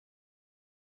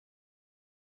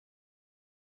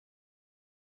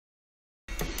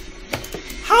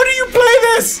How do you play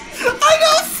this? I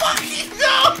don't fucking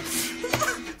know!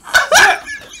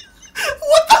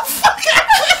 What the fuck?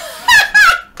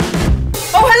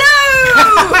 Oh, hello!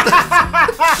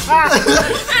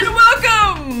 And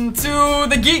welcome to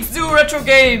the Geeks Do Retro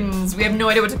Games. We have no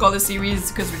idea what to call this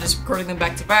series because we're just recording them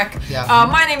back to back. Yeah.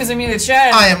 My name is Amelia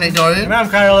Chen. I am Nate Dorian. And I'm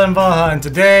Kyle Mbaha, and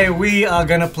today we are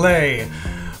gonna play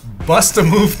Bust a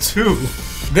Move 2.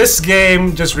 This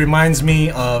game just reminds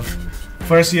me of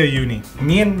first year uni.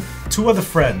 Me and two other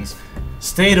friends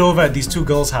stayed over at these two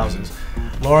girls' houses.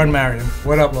 Laura and Marion.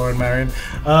 What up, Laura and Marion?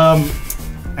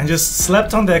 And just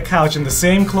slept on their couch in the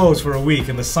same clothes for a week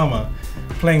in the summer,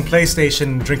 playing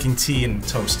PlayStation, drinking tea, and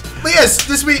toast. But yes,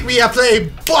 this week we are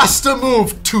playing Bust a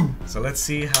Move 2. So let's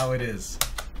see how it is.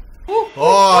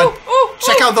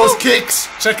 Check out those kicks.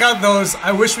 Check out those.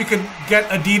 I wish we could get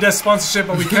Adidas sponsorship,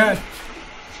 but we can't.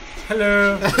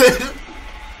 Hello.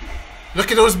 Look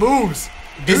at those moves.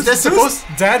 Is this supposed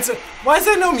to dance? Why is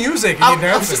there no music? I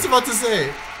was just about to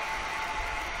say.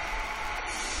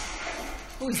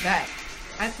 Who's that?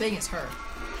 I'm playing as her.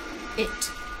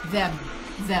 It. Them.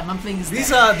 I'm playing as these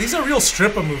them. These are real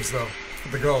stripper moves though, for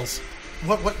the girls.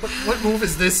 What move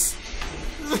is this?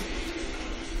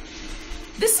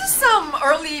 This is some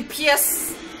early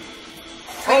PS.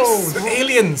 Oh, the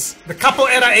aliens! The couple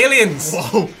era aliens!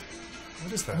 Whoa.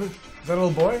 What is that? Is that a little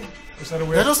boy? Or is that a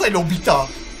weird? That looks like Nobita.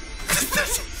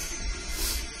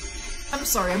 I'm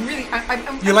sorry, I'm really.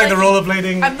 You like the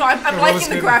rollerblading? I'm liking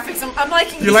the graphics. I'm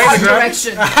liking the like art the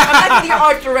direction. I'm liking the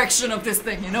art direction of this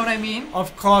thing. You know what I mean?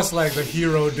 Of course, like the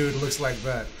hero dude looks like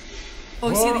that. Oh,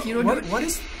 you see the hero dude? What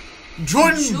is?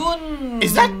 Jun.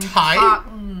 Is that Thai?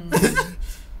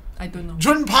 I don't know.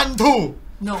 Jun Pantu.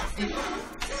 No.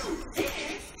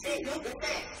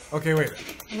 Okay, wait.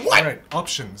 What? All right,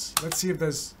 options. Let's see if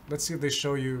they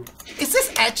show you. Is this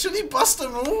actually Bust a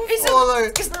Move? It's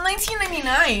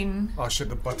 1999. Oh shit,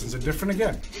 the buttons are different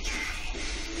again.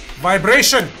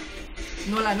 Vibration.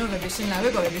 No vibration lah.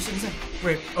 We got vibrations.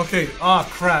 Wait. Okay. Ah,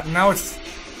 crap. Now it's.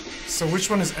 So which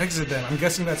one is exit then? I'm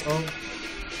guessing that's O.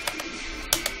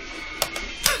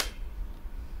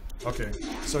 Okay.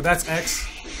 So that's X.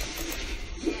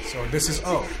 So this is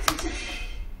O.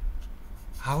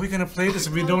 How are we gonna play this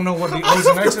if we don't know what the O's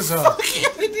and X's are?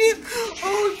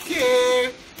 Okay.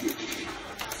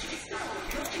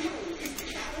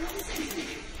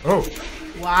 Oh.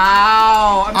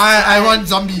 Wow. I want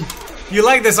zombie. You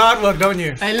like this artwork, don't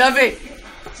you? I love it.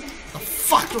 The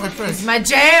fuck do I press? It's my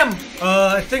jam.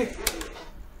 I think.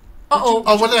 Uh-oh.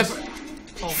 Oh, what did I press?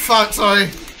 Oh. Fuck,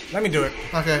 sorry. Let me do it.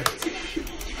 Okay.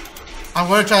 I'm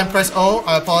gonna try and press O.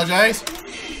 I apologize.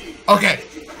 Okay.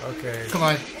 Okay. Come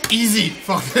on. Easy.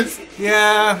 Focus.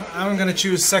 Yeah, I'm gonna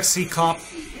choose sexy cop.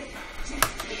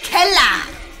 Kella.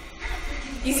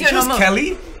 Easy or normal?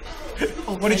 Kelly?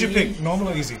 Oh, What did you pick? Normal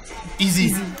or easy?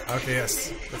 Easy. Okay,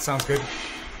 yes. That sounds good.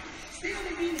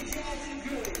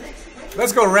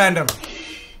 Let's go random.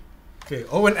 Okay,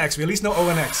 O and X. We at least know O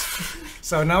and X.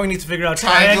 So now we need to figure out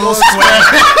triangle, square,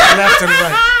 left and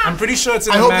right. I'm pretty sure it's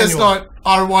in the manual. I hope it's not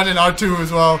R1 and R2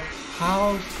 as well.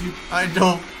 How do you... I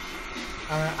don't.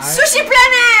 Sushi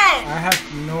Planet! I have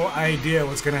no idea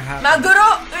what's gonna happen.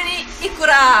 Maguro uni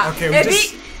ikura. Okay,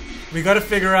 we gotta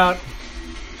figure out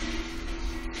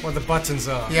what the buttons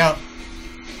are. Yeah.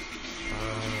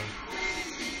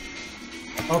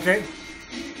 Okay.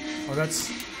 Oh,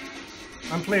 that's...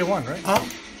 I'm player 1, right? Huh?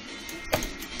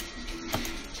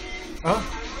 Huh?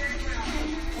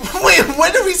 Wait,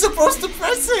 when are we supposed to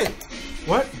press it?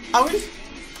 What? Are we?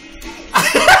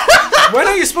 When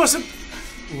are you supposed to...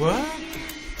 What?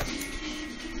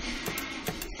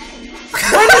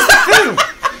 When is the thing?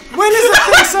 When is the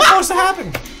thing supposed to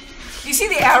happen? You see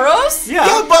the arrows? Yeah,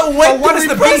 Yeah, but when what do is we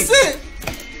the press beat? it?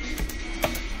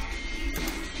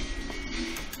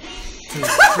 2,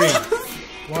 3.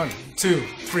 1, 2,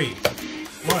 3.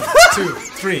 1, 2,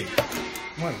 3.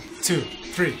 1, 2,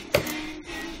 3.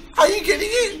 Are you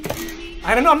getting it?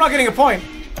 I don't know, I'm not getting a point.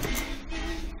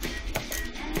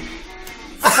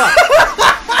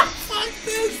 Fuck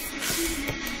this.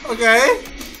 Okay.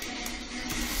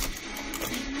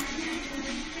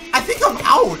 I think I'm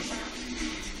out.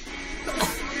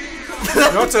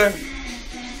 Your turn.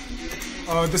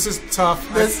 Oh, this is tough.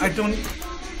 I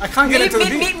can't get into the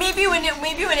beat. Maybe when it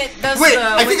does. Wait,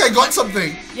 I think I got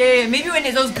something. Yeah. Maybe when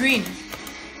it goes green.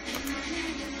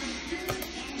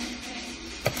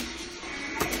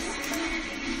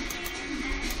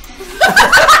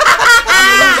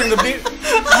 I'm losing the beat.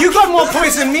 You got more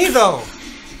points than me, though.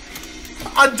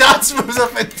 Our dance moves are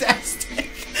fantastic.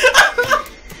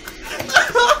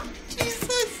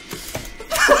 Jesus.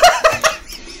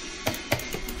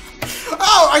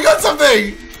 Oh, I got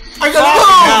something. I gotta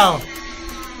Now,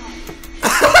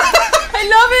 I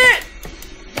love it!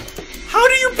 how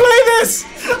do you play this?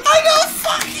 I don't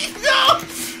fucking know!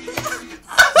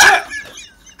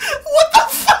 What the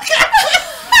fuck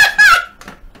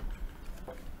happened?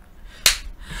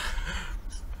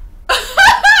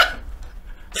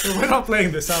 We're not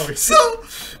playing this, are we? So,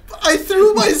 I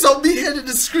threw my zombie head in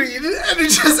the screen and it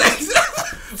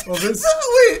just Well, this,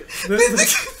 Wait!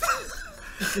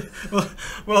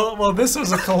 well, this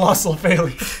was a colossal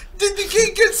failure. Did the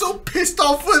king get so pissed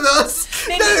off with us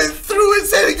Maybe- that it threw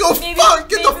his head and go, fuck,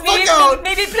 get the fuck out!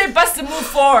 Maybe play Bust a Move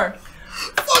 4.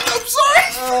 Fuck, I'm sorry!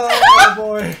 Oh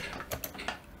boy.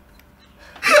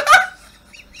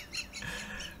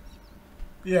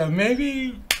 Yeah,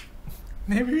 maybe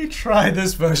we try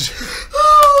this version.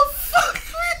 Oh, fuck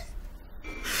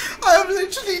me! I'm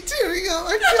literally tearing up.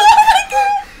 I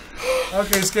can't.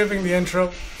 Okay, skipping the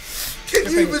intro.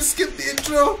 Can you even skip the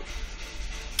intro?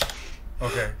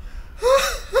 Okay.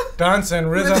 Dance and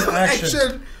rhythm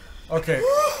action. Okay.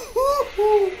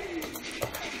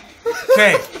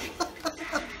 Okay.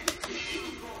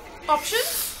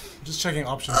 Options? Just checking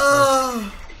options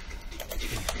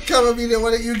Come on, Mina,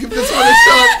 why don't you give this one a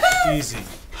shot? first. Easy.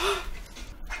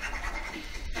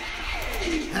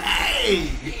 Hey!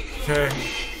 Okay.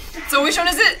 So which one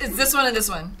is it? It's this one and this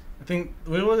one. I think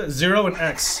what was it? 0 and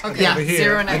X. Okay, Yeah, over here.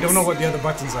 0 and I X. don't know what the other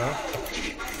buttons are.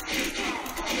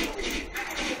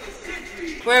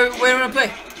 Where do you want to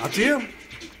play? Up to you.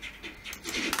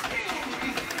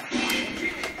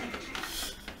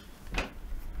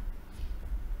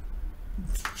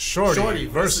 Shorty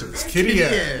versus Kitty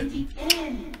Ann.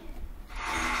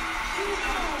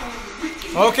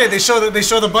 Okay, they show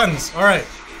the buttons. All right.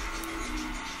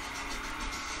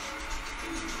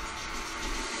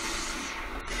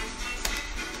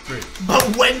 Three.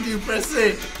 But when do you press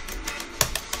it?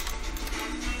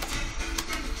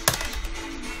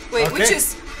 Wait, Okay. which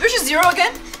is 0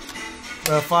 again?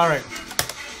 Far right.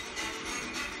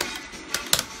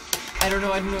 I don't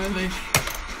know English.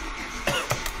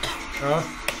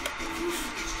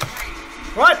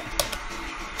 What?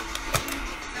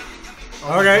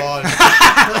 Oh Okay. my God.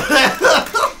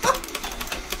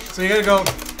 So you gotta go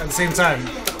at the same time.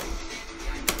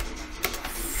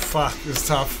 Fuck, this is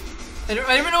tough. I don't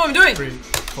even know what I'm doing. 3,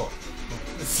 4.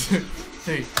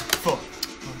 3, 4. 1,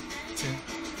 2,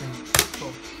 3,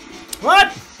 4. What?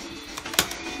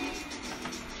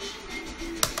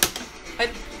 I,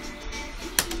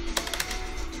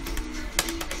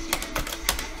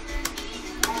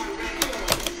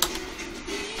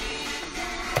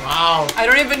 Wow. I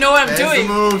don't even know what I'm There's doing.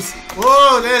 the moves.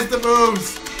 Whoa, there's the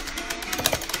moves.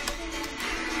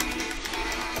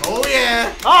 Oh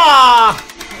yeah. Ah!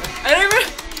 I don't even.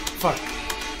 Fuck.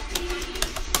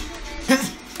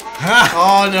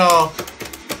 Oh no.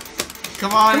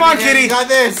 Come on, Come on, Mina, Kitty. You got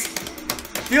this.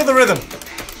 Feel the rhythm.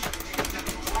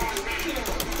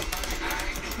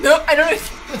 No, I don't know.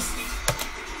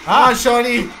 Come on,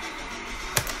 Shorty.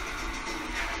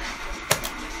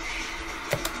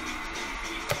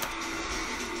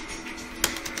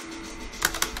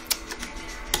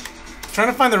 Trying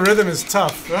to find the rhythm is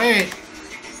tough. Right.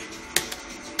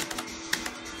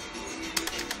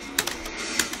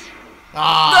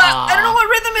 Ah. I don't know what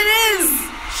rhythm it is.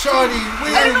 Shorty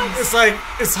wins. It's like,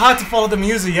 it's hard to follow the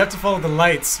music. You have to follow the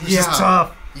lights, which is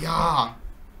tough. Yeah.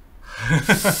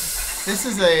 This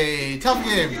is a tough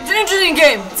game. It's an interesting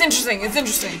game. It's interesting. It's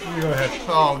interesting. You go ahead.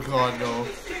 Oh god, no.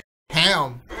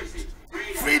 Ham.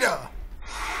 Frida.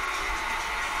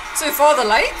 So you follow the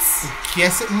lights?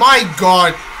 Yes. My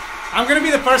god. I'm gonna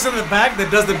be the person in the back that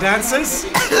does the dances.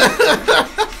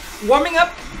 Warming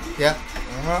up. Yeah.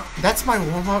 That's my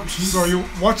warm up. So you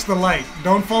watch the light.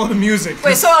 Don't follow the music.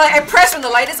 Wait, so I press when the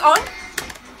light is on?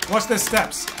 Watch the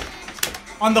steps.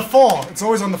 On the 4. It's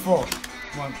always on the 4.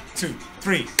 1, 2,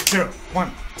 3, 0.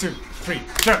 1, 2, 3,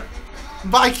 0.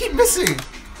 But I keep missing.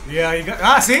 Yeah, you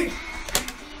got. See?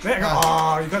 There you go.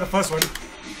 Oh, you got the first one.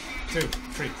 2,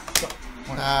 3, go.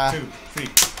 1, 2, 3.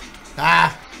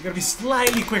 Ah. You gotta be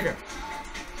slightly quicker.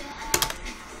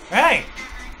 Hey!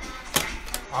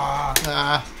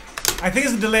 I think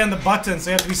it's a delay on the button, so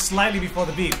you have to be slightly before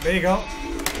the beat. There you go.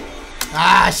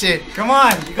 Ah, shit. Come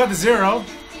on, you got the 0.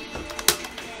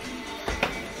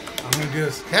 I'm gonna do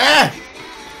this. Yeah.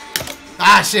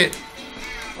 Ah, shit.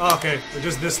 Oh, okay, we're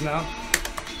just this now.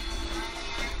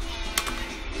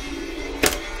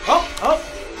 Oh,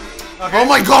 oh. Okay. Oh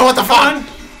my god, what the Come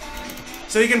fuck? on.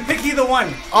 So you can pick either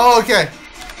one. Oh, okay.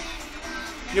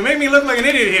 You make me look like an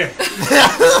idiot here.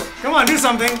 Come on, do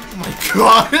something. Oh my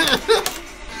god.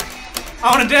 I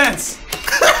wanna dance.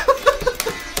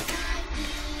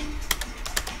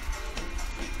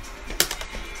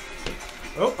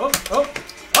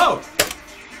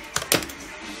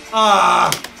 Ah!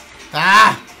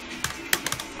 Ah!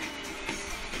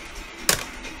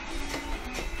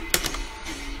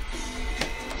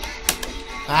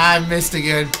 I missed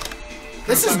again.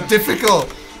 This is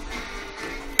difficult.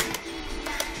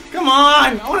 Come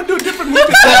on! I want to do a different move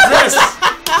besides this.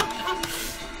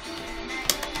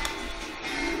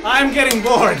 I'm getting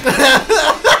bored.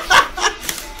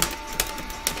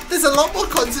 There's a lot more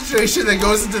concentration that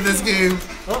goes into this game.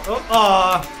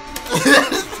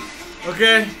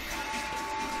 Okay.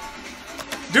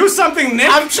 Do something, Nick.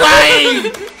 I'm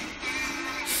trying.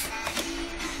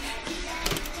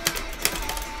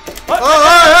 What?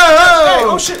 Oh, Hey,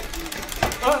 oh shit.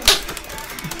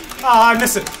 I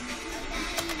miss it.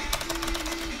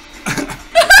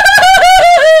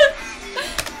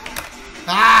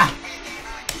 Ah!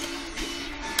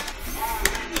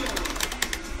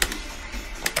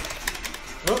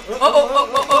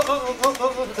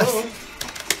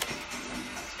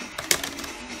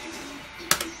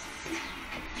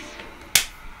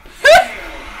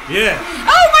 Yeah.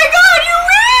 Oh my god, you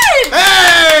win!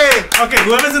 Hey! Okay,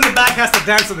 whoever's in the back has to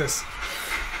dance to this.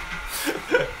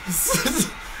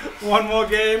 One more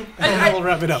game, and then we'll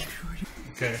wrap it up.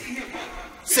 Okay.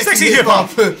 Sexy hip hop.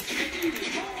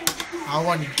 I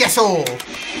want ghetto.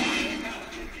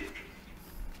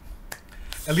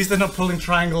 At least they're not pulling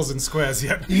triangles and squares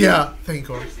yet. Yeah, thank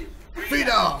God.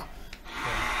 Frida.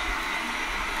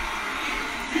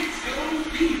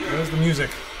 Where's the music?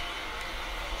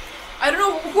 I don't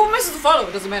know, who am I supposed to follow?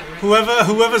 It doesn't matter, right?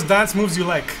 Whoever's dance moves you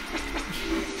like.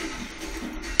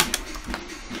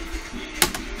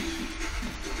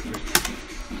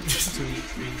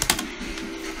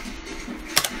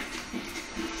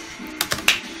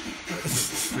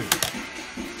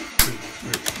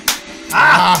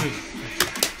 Ah!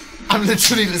 I'm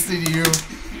literally listening to you.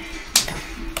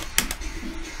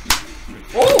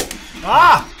 Oh!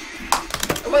 Ah!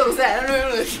 What was that? I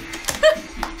don't know.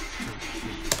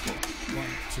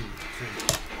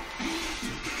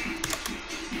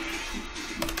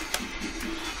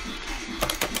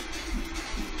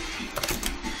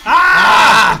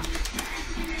 Ah!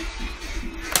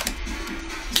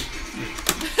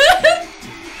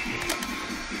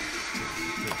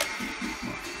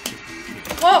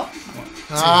 Whoa!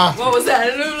 Ah! What was that? I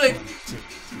don't know, like...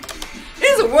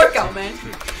 This is a workout, man.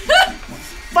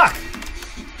 Fuck!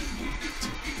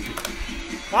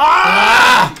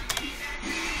 Ah!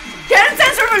 Dance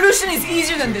Dance Revolution is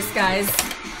easier than this, guys.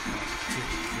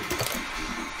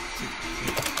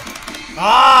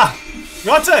 Ah!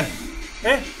 Your turn!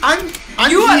 Eh? I'm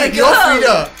You are here, the you're girl.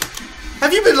 Frida.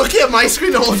 Have you been looking at my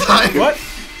screen the whole time? What?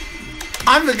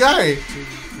 I'm the guy.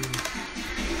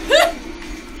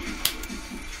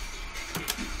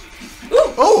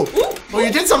 Oh! Oh,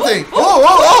 you did something! Oh,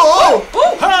 oh, oh,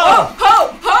 oh! Ha!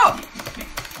 Ho! Ho!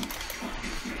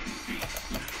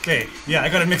 Okay, yeah, I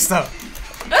got it mixed up.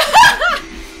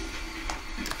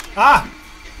 Ah!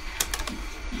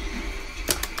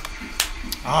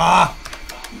 Ah!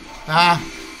 Ah!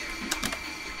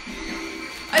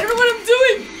 I don't know what I'm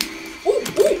doing! Ooh,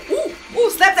 ooh, ooh, ooh,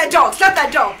 slap that dog, slap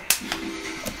that dog!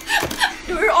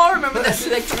 Do we all remember that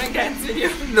electronic dance video?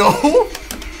 No!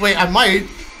 Wait, I might.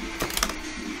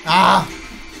 Ah!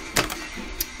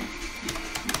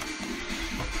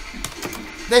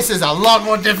 This is a lot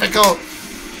more difficult.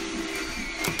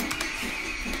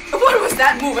 What was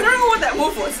that move? I don't know what that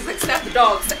move was. It's like slap the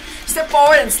dog. Step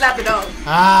forward and slap the dog.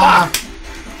 Ah! Fuck.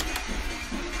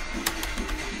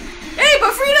 Hey,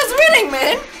 but Frida's winning,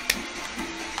 man!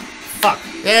 Fuck.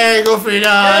 Yay, go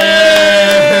Frida!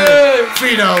 Yay!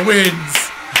 Frida wins!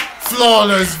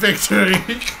 Flawless victory!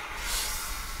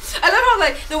 I love how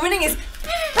like the winning is.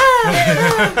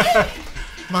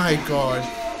 My God.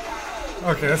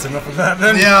 Okay, that's enough of that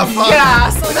then. Yeah, fuck. Yeah,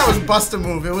 so that was Buster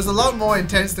move. It was a lot more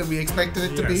intense than we expected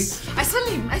it to Yes. I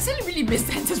suddenly really missed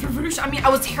Dance Dance Revolution. I mean, I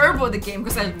was terrible at the game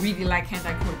because I really like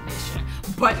hand-eye coordination.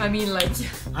 But I mean, like,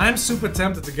 I'm super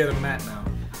tempted to get a mat now.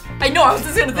 I know I was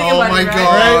just gonna think Oh about my it, right?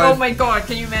 God. Oh my god,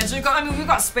 can you imagine? I mean, we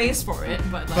got space for it,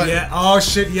 but like, Yeah, oh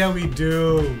shit, yeah, we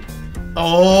do.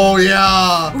 Oh,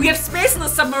 yeah. we have space in the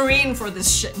submarine for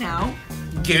this shit now.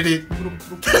 Get it.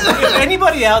 If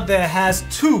anybody out there has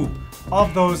two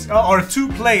of those, or a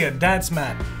two-player dance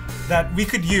mat that we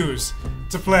could use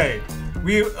to play,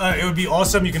 it would be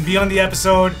awesome. You can be on the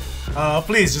episode.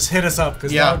 Please just hit us up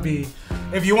because Yeah. that would be.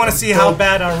 If you want to see how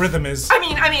bad our rhythm is. I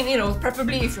mean, you know,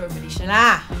 preferably if you're Malaysian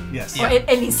lah. Yes. Or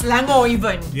in Selangor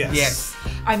even. Yes. Yes.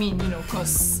 I mean, you know,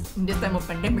 cause in this time of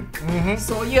pandemic.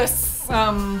 So yes,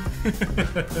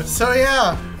 So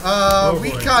yeah,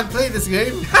 we boy. can't play this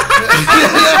game.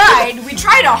 we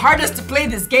tried our hardest to play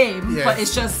this game, Yes. but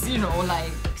it's just, you know,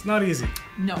 like, It's not easy.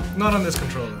 No. Not on this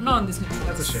controller. Not on this controller.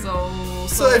 That's a shame.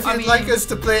 So if you'd like us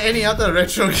to play any other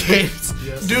retro games,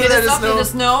 Yes. do Hit let us us up, know let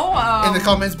us know. in the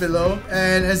comments below.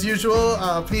 And as usual,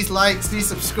 please like, please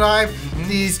subscribe,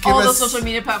 please give all us the social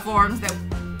media platforms that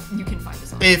you can find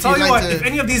us on. if Tell you'd you like what, to. if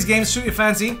any of these games suit your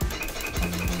fancy,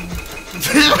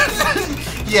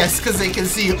 Yes, because they can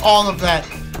see all of that.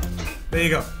 there you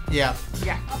go. Yeah.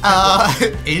 Yeah.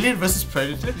 Alien versus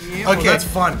Predator. Oh, Okay. that's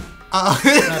fun.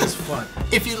 That is fun.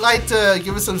 If you'd like to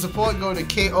give us some support, go to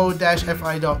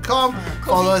ko-fi.com.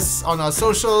 Follow us on our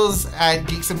socials at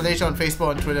Geeks in Malaysia on Facebook,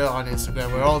 on Twitter, on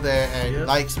Instagram. We're all there. And Yep.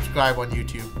 like, subscribe on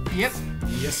YouTube. Yep.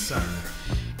 Yes, sir.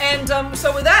 And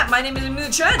so with that, my name is Emu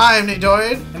Chen. I am Nick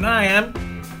Dorian. And I am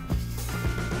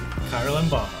Carolyn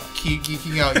Baha. Keep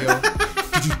geeking out, yo.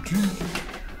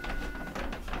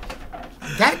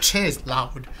 That chair is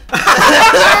loud.